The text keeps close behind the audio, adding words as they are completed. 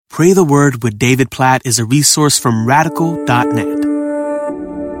Pray the Word with David Platt is a resource from radical.net.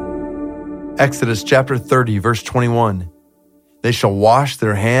 Exodus chapter 30, verse 21. They shall wash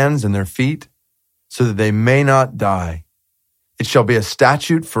their hands and their feet so that they may not die. It shall be a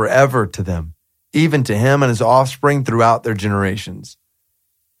statute forever to them, even to him and his offspring throughout their generations.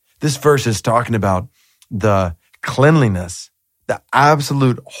 This verse is talking about the cleanliness, the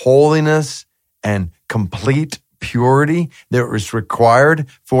absolute holiness and complete purity that was required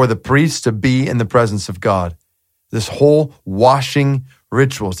for the priests to be in the presence of God. This whole washing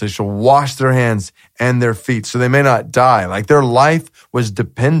rituals. They shall wash their hands and their feet so they may not die. Like their life was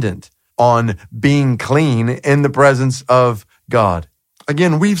dependent on being clean in the presence of God.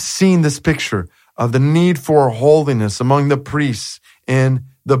 Again, we've seen this picture of the need for holiness among the priests in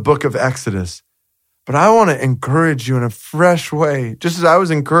the book of Exodus. But I want to encourage you in a fresh way, just as I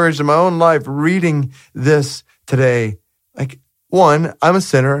was encouraged in my own life reading this today. Like, one, I'm a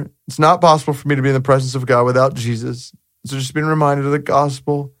sinner. It's not possible for me to be in the presence of God without Jesus. So just being reminded of the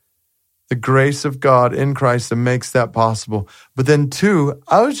gospel, the grace of God in Christ that makes that possible. But then two,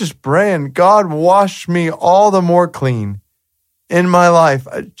 I was just praying, God, wash me all the more clean in my life.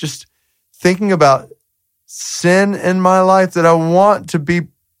 Just thinking about sin in my life that I want to be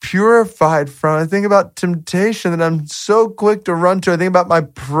purified from. I think about temptation that I'm so quick to run to. I think about my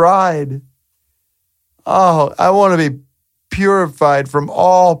pride. Oh, I want to be purified from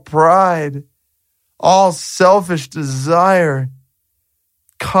all pride, all selfish desire,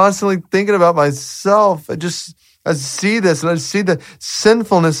 constantly thinking about myself. I see this and I see the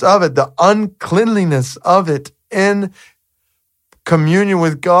sinfulness of it, the uncleanliness of it in communion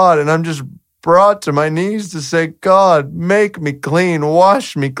with God. And I'm just brought to my knees to say, God, make me clean,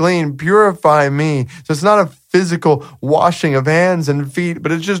 wash me clean, purify me. So it's not a physical washing of hands and feet,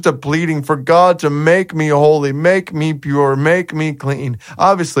 but it's just a pleading for God to make me holy, make me pure, make me clean.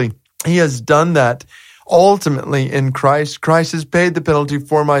 Obviously, he has done that ultimately in Christ. Christ has paid the penalty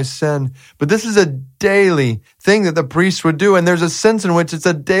for my sin. But this is a daily thing that the priests would do. And there's a sense in which it's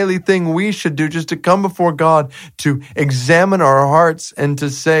a daily thing we should do, just to come before God, to examine our hearts and to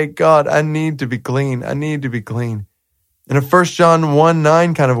say, God, I need to be clean. I need to be clean. In a 1 John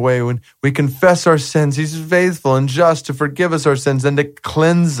 1:9 kind of way, when we confess our sins, he's faithful and just to forgive us our sins and to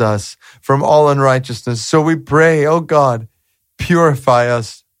cleanse us from all unrighteousness. So we pray, oh God, purify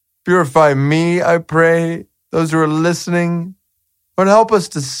us. Purify me, I pray. Those who are listening, Lord, help us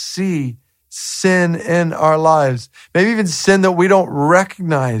to see sin in our lives. Maybe even sin that we don't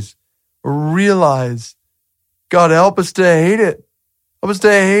recognize or realize. God, help us to hate it. Help us to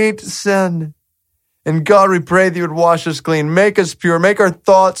hate sin. And God, we pray that you would wash us clean, make us pure, make our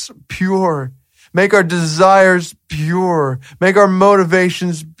thoughts pure, make our desires pure, make our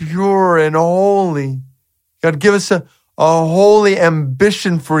motivations pure and holy. God, give us a holy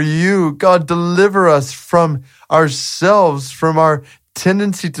ambition for you. God, deliver us from ourselves, from our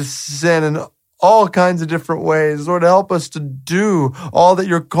tendency to sin in all kinds of different ways. Lord, help us to do all that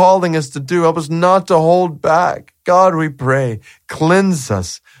you're calling us to do. Help us not to hold back. God, we pray, cleanse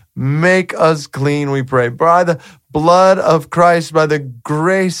us. Make us clean, we pray. By the blood of Christ, by the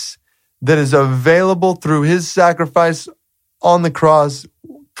grace that is available through his sacrifice on the cross,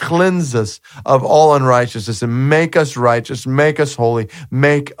 cleanse us of all unrighteousness and make us righteous, make us holy,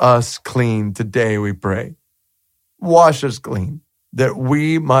 make us clean today, we pray. Wash us clean, that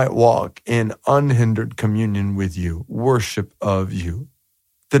we might walk in unhindered communion with you, worship of you.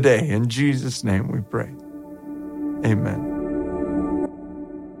 Today, in Jesus' name we pray. Amen.